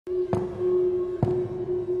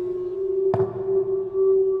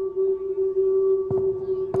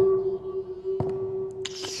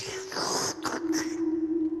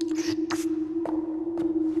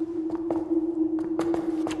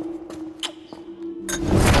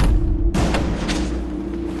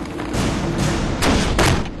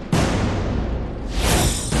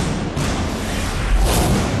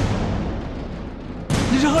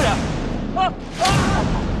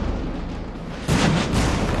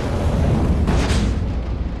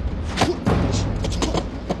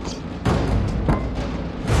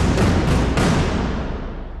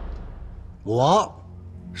我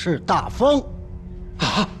是大风。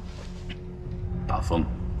啊！大风，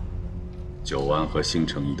九安和新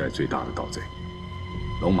城一带最大的盗贼，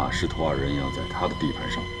龙马师徒二人要在他的地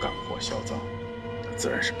盘上干活销赃，他自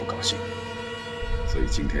然是不高兴。所以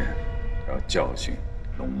今天要教训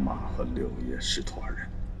龙马和柳叶师徒二人。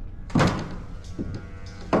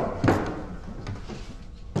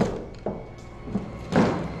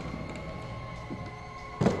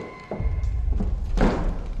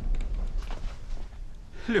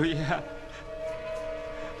 柳爷，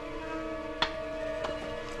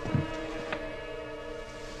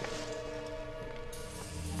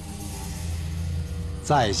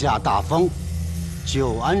在下大风，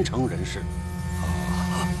九安城人士。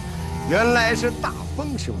原来是大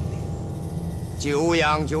风兄弟，久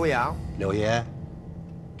仰久仰。柳爷，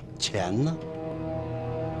钱呢？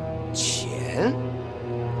钱？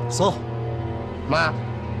走。妈。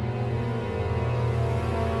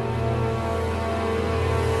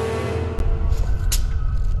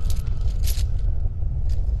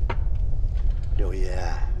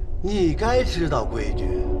 你该知道规矩。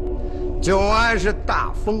九安是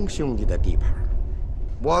大风兄弟的地盘，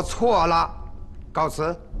我错了，告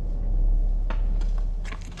辞。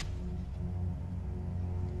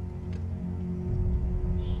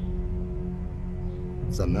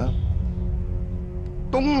怎么？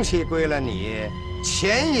东西归了你，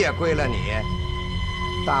钱也归了你，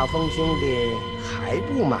大风兄弟还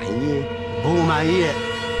不满意？不满意。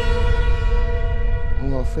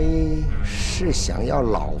 莫非是想要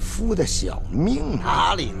老夫的小命？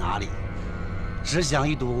哪里，只想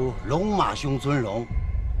一睹龙马兄尊容，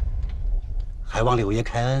还望柳爷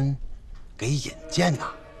开恩，给引荐呐。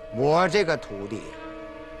我这个徒弟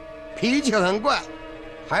脾气很怪，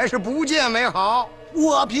还是不见为好。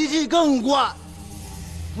我脾气更怪，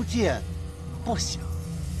不见不行。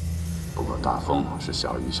不过大风是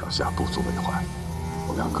小鱼小虾，不足为患，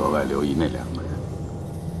我们要格外留意那两个人。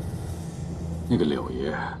 那个柳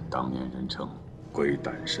爷当年人称鬼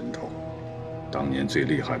胆神偷，当年最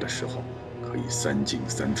厉害的时候可以3进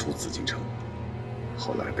3出紫禁城，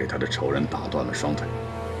后来被他的仇人打断了双腿，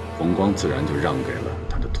风光自然就让给了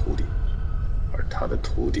他的徒弟，而他的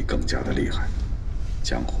徒弟更加的厉害，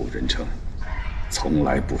江湖人称从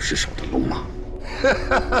来不失手的龙马。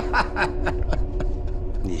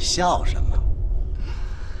你笑什么？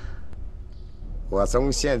我从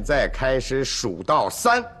现在开始数到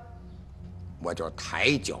3。 我就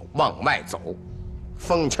抬脚往外走，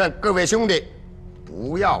奉劝各位兄弟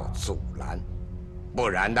不要阻拦，不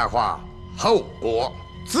然的话后果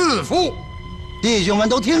自负。弟兄们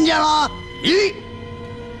都听见了？1、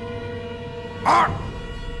2、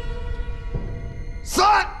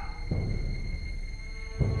3。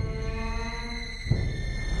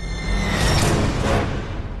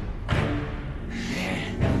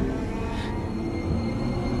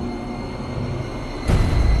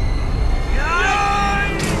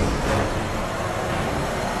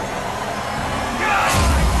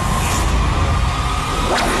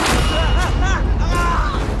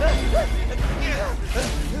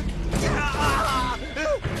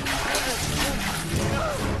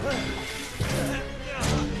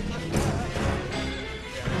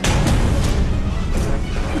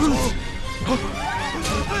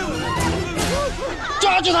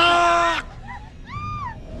 抓住他！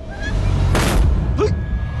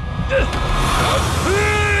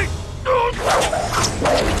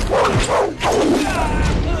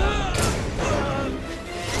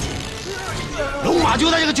龙马就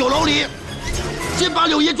在这个酒楼里，先把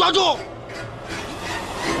柳爷抓住。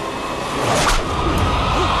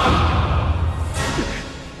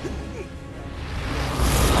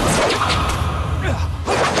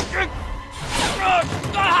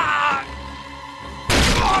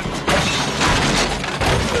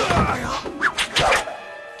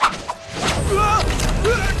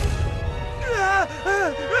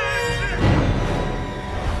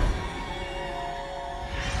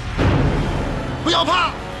 不要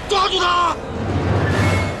怕，抓住他！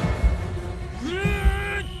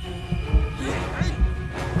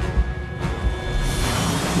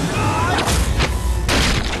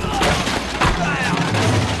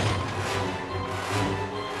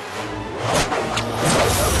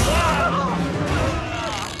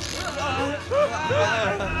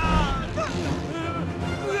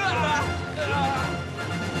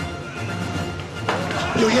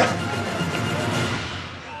六爷，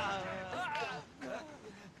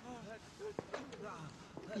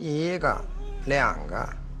一个、两个、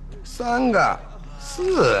三个、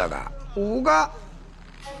四个、五个、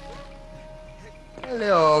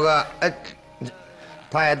六个，哎，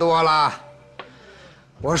太多了，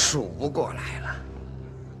我数不过来了。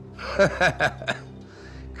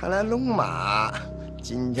看来龙马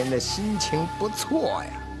今天的心情不错呀，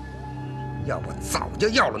要不早就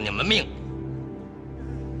要了你们命。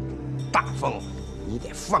大风，你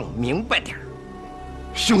得放明白点儿。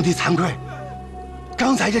兄弟惭愧，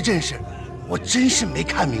刚才这阵势，我真是没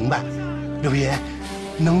看明白。六爷，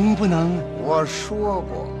能不能……我说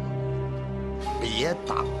过，别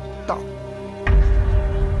挡道。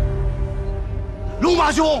龙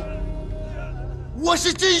马兄，我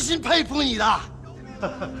是真心佩服你的。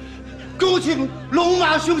恭请龙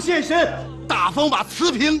马兄现身，大风把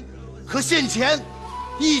瓷瓶和现钱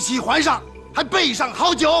一起还上，还备上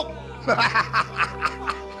好酒。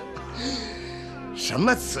什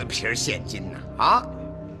么瓷瓶现金呢？啊，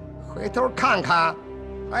回头看看，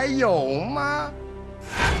还有吗？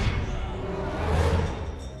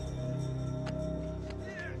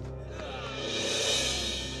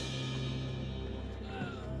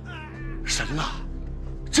神了，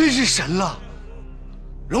真是神了！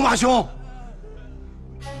龙马兄，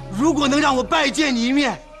如果能让我拜见你一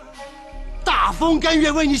面，大风甘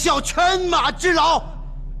愿为你效犬马之劳。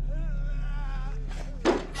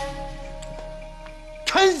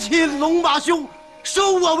恳请龙马兄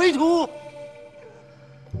收我为徒。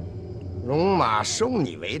龙马收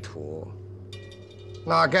你为徒，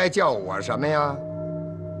那该叫我什么呀？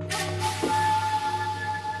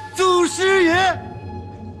祖师爷。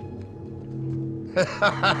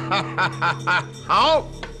好，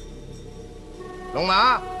龙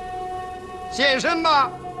马，现身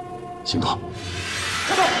吧。行动！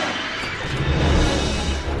开动！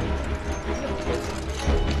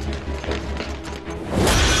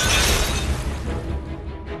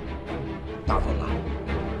大风啊，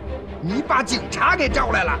你把警察给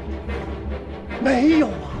招来了？没有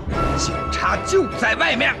啊，警察就在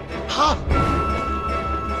外面。好，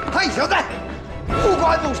嘿，小子，不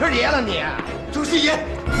管祖师爷了你！祖师爷，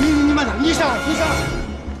你慢点，你上来，你上来，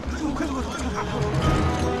快走，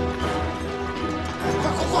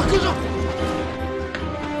快跟上，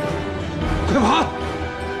快跑！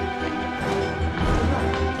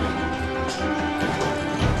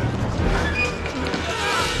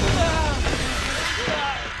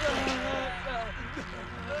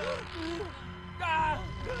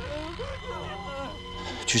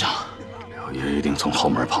局长，六爷一定从后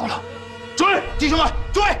门跑了。追，弟兄们，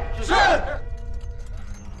追！是。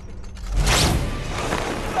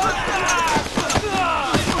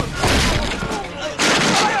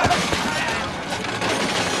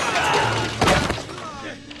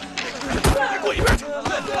滚一边去！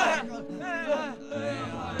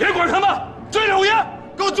别管他们，追六爷，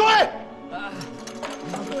给我追！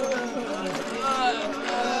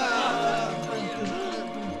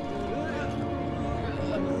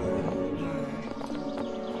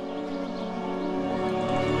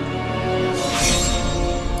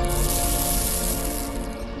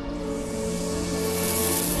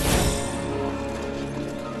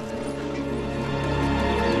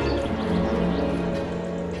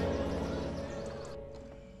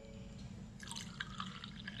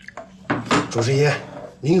祖师爷，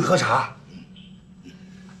您喝茶。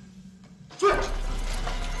追！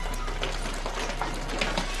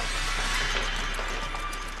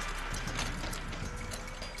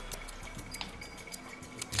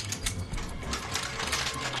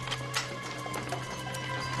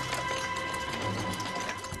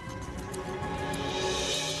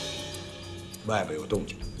外边有动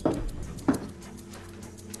静。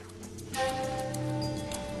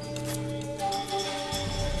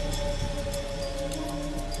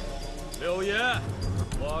六爷，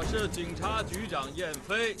我是警察局长燕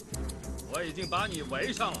飞，我已经把你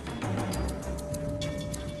围上了。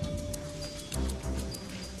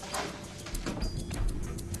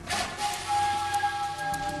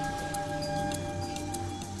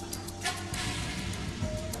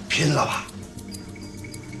拼了吧！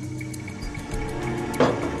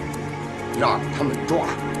让他们抓，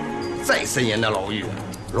再森严的牢狱，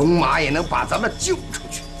龙马也能把咱们救出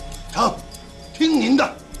去。成，听您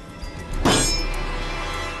的。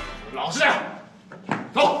老实点，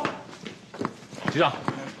走。局长，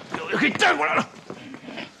六爷可以站过来了。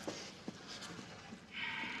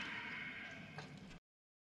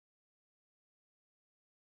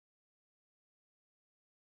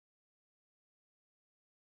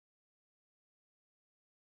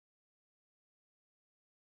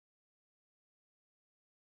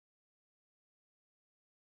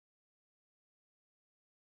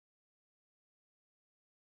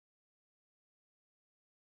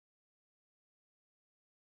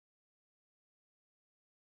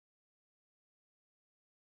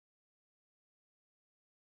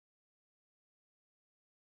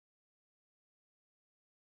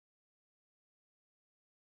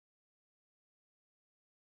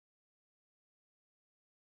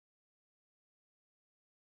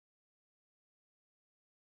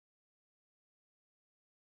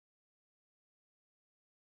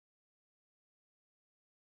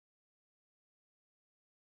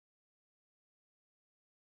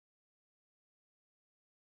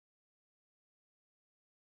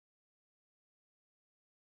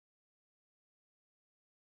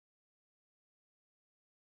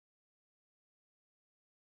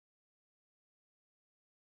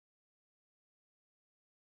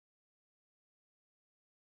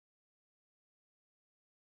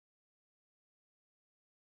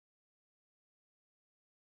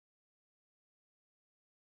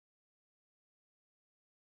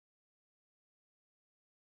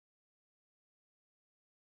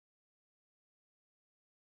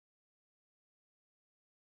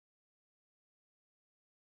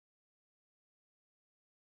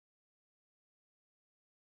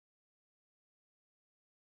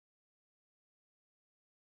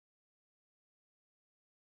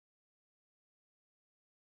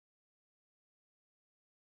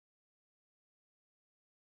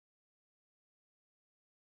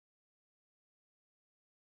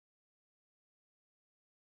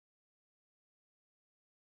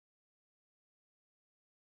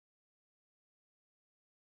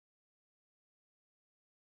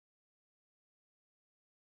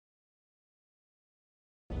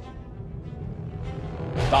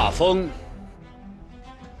大风，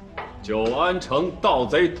九安城盗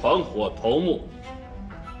贼团伙头目，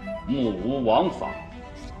目无王法，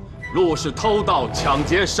陆氏偷盗、抢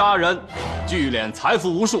劫、杀人，聚敛财富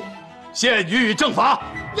无数，现予以正法。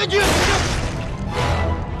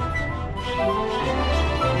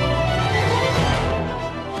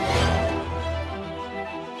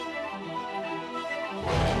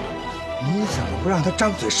你怎么不让他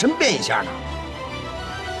张嘴申辩一下呢？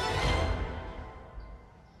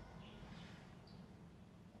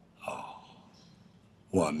哦，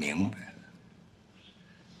我明白了，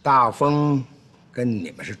大风跟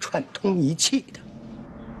你们是串通一气的，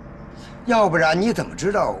要不然你怎么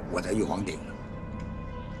知道我在玉皇顶呢？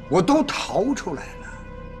我都逃出来了，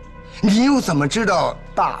你又怎么知道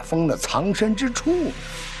大风的藏身之处呢？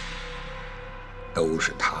都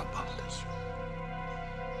是他帮的。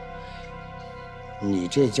你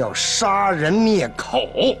这叫杀人灭口！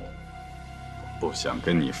不想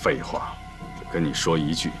跟你废话，只跟你说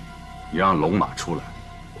一句：你让龙马出来，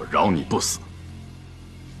我饶你不死。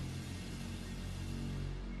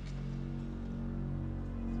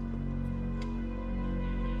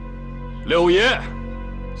六爷，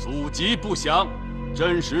祖籍不详，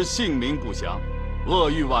真实姓名不详，鄂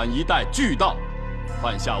豫皖一带巨盗，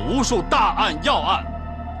犯下无数大案要案，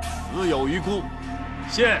死有余辜，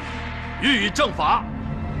现予以正法。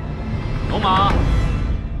龙马，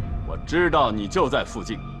我知道你就在附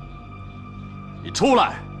近，你出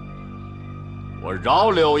来，我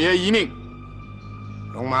饶柳爷一命。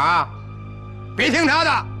龙马，别听他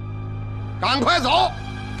的，赶快走！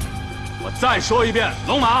我再说一遍，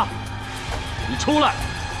龙马，你出来，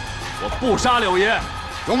我不杀柳爷。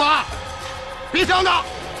龙马，别上当，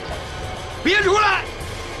别出来！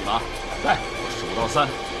立马，来，我数到3，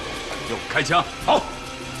就开枪。好。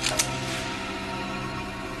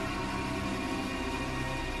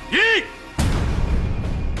1、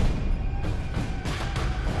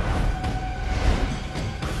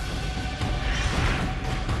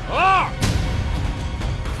2、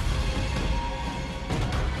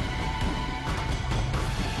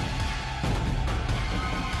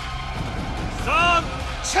3，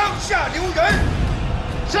枪下留人！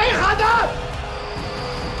谁喊的？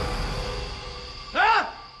啊！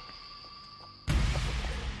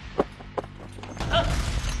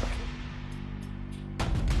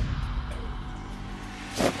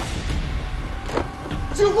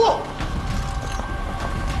警部，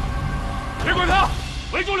别管他，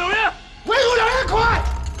围住柳爷！围住两人，快！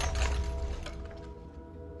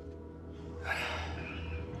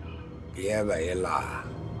别围了，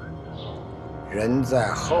人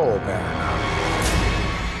在后边呢。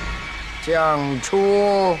将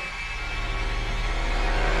出。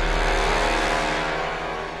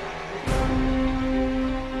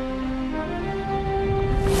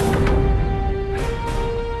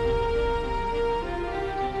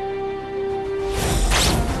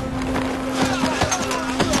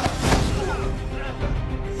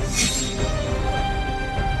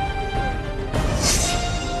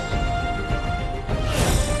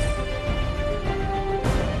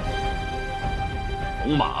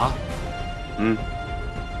龙马，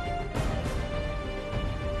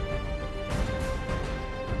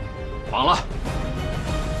绑了。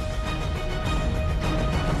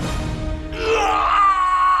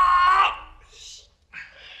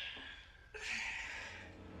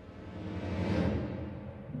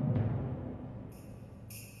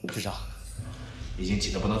师长，已经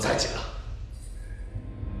紧得不能再紧了。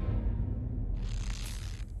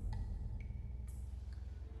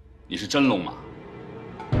你是真龙马？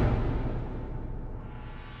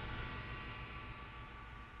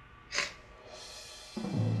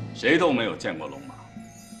谁都没有见过龙马，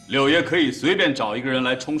柳爷可以随便找一个人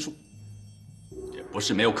来充数，也不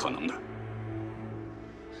是没有可能的。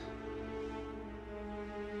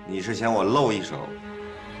你是想我露一手？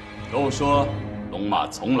都说龙马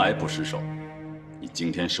从来不失手，你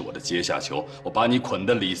今天是我的阶下囚，我把你捆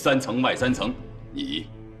得里3层外3层，你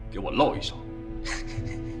给我露一手。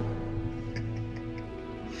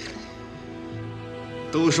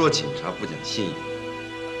都说警察不讲信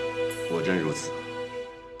用，果真如此。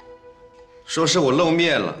说是我露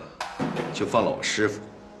面了，就放了我师傅，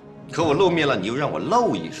可我露面了，你又让我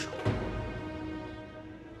露一手，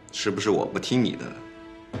是不是我不听你的，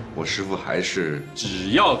我师傅还是？只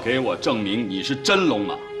要给我证明你是真龙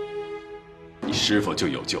马，你师傅就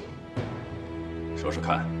有救。说说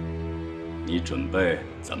看，你准备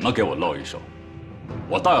怎么给我露一手？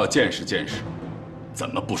我倒要见识见识，怎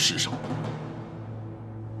么不失手。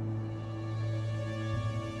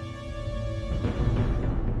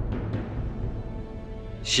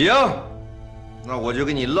行，那我就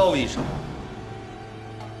给你露一手。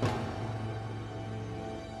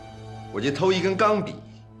我就偷一根钢笔，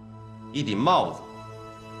一顶帽子，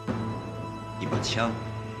一把枪。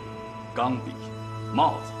钢笔、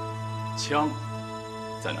帽子、枪，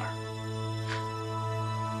在哪儿？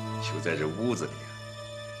就在这屋子里。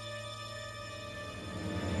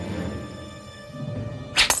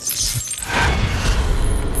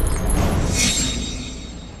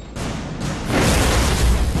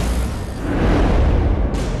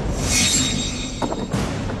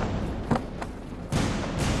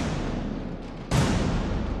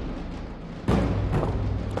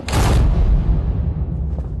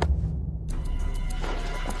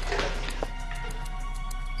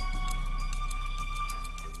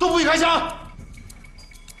 都不许开枪！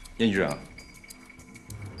燕局长，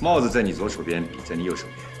帽子在你左手边，笔在你右手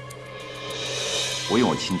边。我用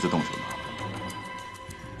我亲自动手拿。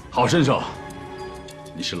好身手，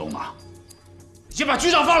你是龙马。先把局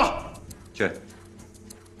长放了。去，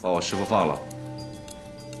把我师傅放了。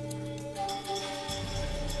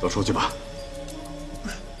都出去吧。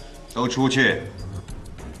都出去，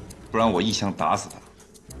不然我一枪打死他。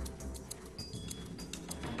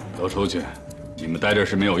都出去。 你们待这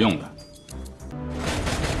是没有用的。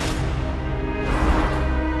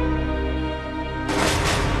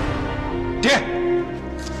爹，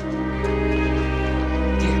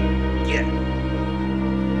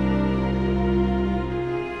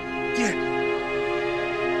爹，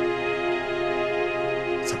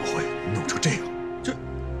怎么会弄成这样？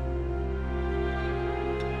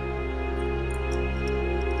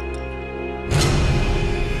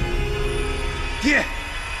爹！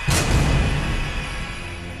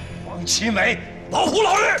 王奇美，保护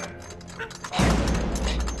老爷！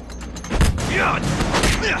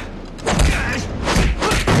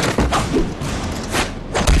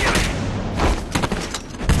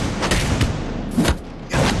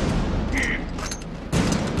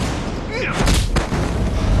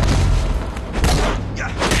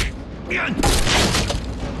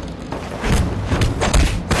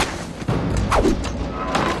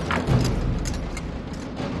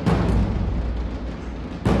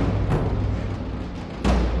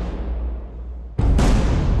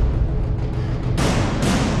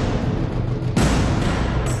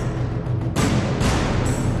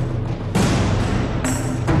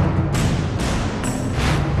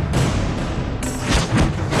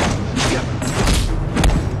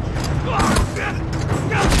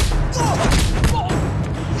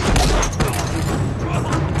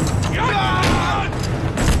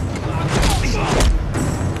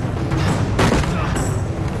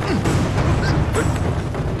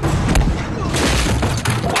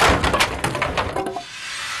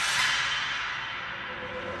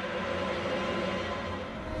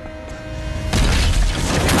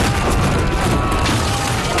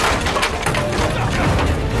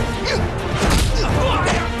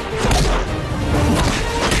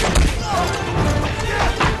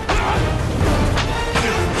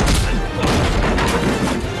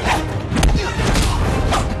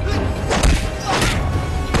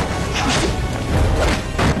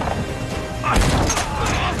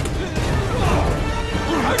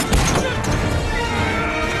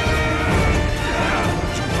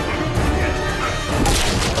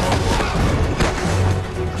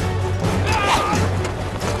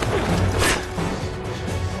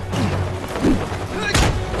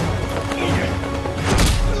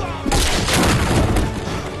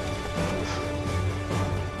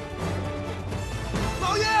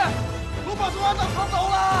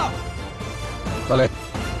大雷，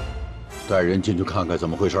带人进去看看怎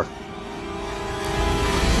么回事。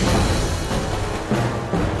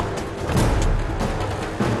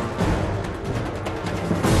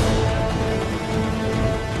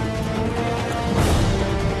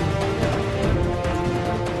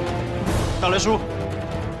大雷叔，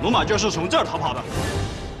龙马就是从这儿逃跑的。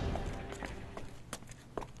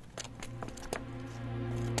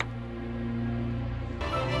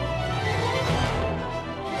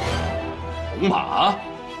 龙马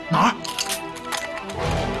哪儿？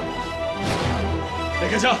别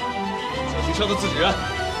开枪！小心伤到自己人。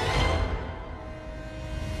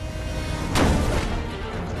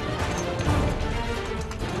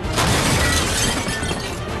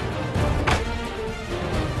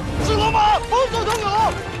是龙马，封锁通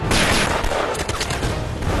口。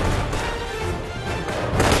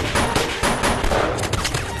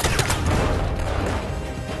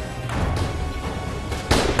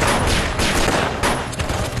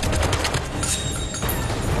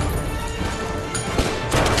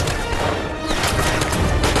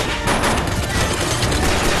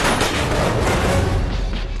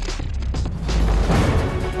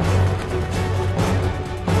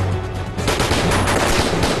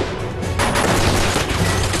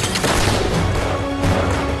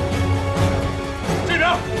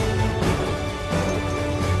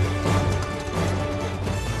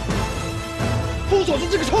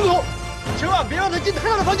他进台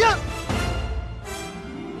长的房间。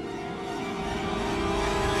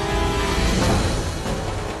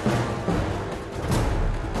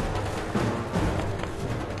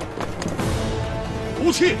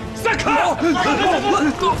武器散开！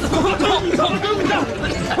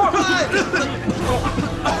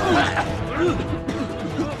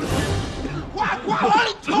快往里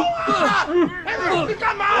冲啊！你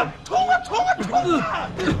干嘛？冲啊冲啊冲啊！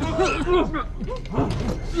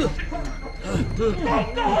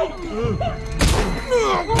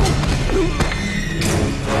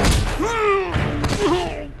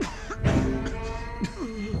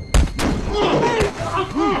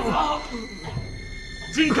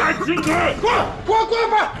进开！进开！滚！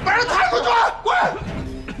把人抬出去！滚！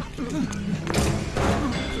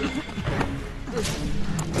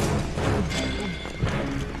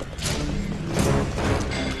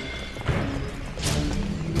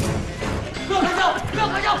不要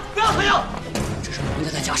开枪！这是王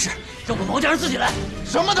家的家事，要不王家人自己来。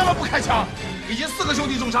什么他妈不开枪？已经4个兄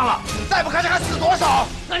弟重伤了，再不开枪还死多少？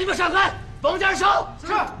那你们闪开，王家人上！是。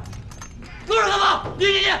路上干嘛？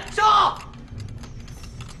你上！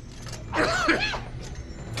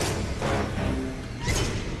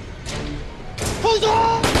放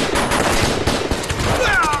松！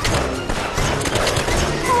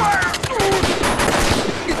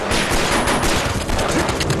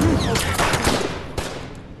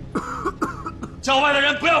郊外的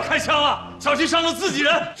人不要开枪了，小心伤了自己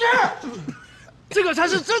人。是，这个才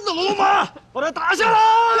是真的龙马，把他打下来！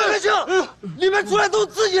别开枪，里面出来都是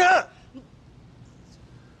自己人。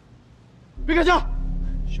别开枪，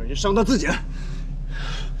小心伤到自己人。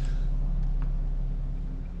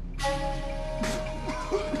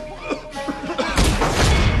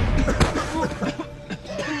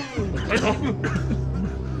抬头。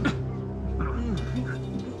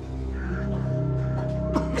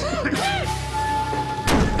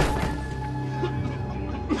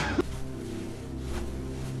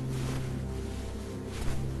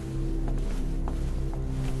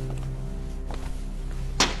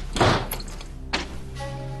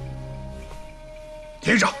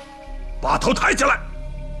听着，把头抬起来。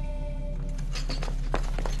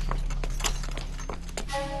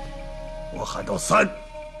我喊到3，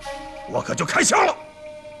我可就开枪了。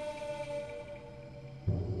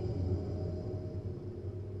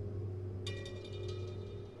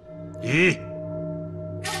1、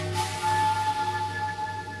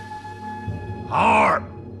2、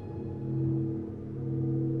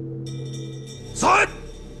3。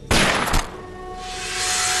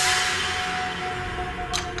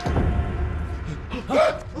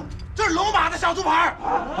这是龙马的小猪牌。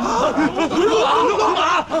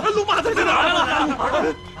龙马在哪儿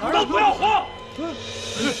了？都不要慌！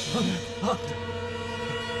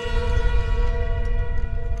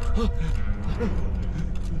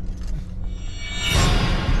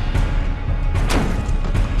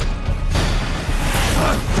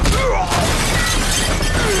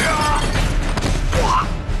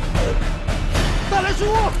大雷叔，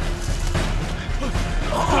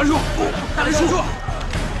大雷叔，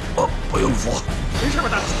不用扶，没事吧，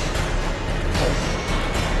大师？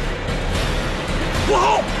不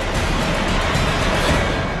好！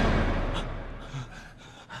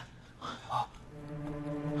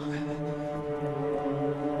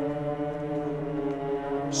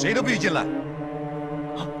谁都不许进来！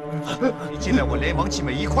你进来，我连王启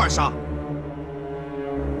美一块杀！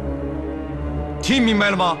听明白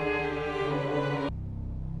了吗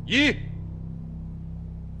？1、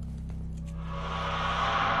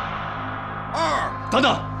2，等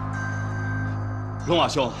等，龙马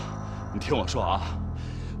兄，你听我说啊，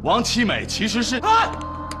王启美其实是……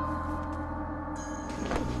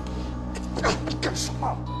你干什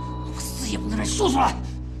么？死也不能让你说出来！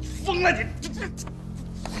疯了你！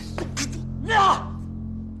呀！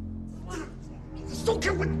松开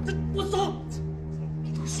我！我走！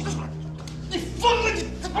你疯了你！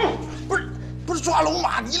不是抓龙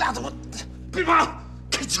马，你俩怎么？别怕，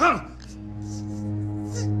开枪！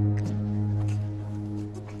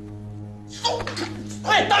松开！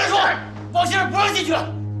哎，大人说，王先生不让进去。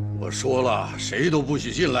我说了，谁都不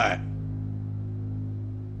许进来。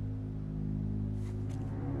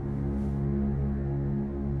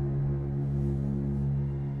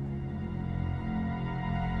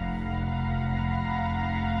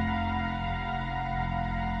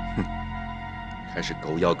开始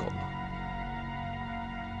狗咬狗了，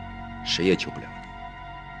谁也救不了你。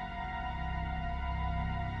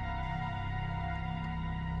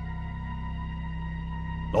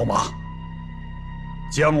龙马，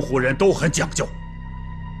江湖人都很讲究，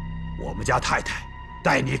我们家太太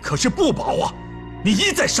待你可是不薄啊，你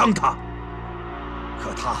一再伤她，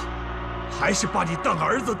可他还是把你当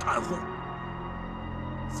儿子袒护。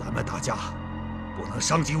咱们大家不能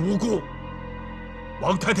伤及无辜。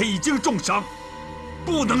王太太已经重伤，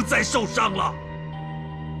不能再受伤了。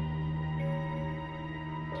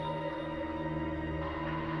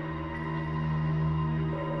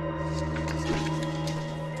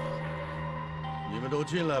你们都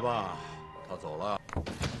进来吧，他走了。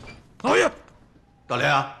老爷，大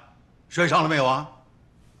连啊，摔伤了没有啊？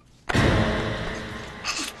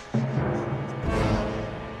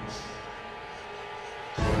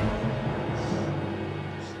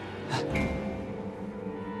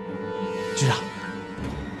局长，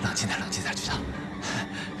冷静点，局长，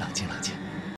冷静。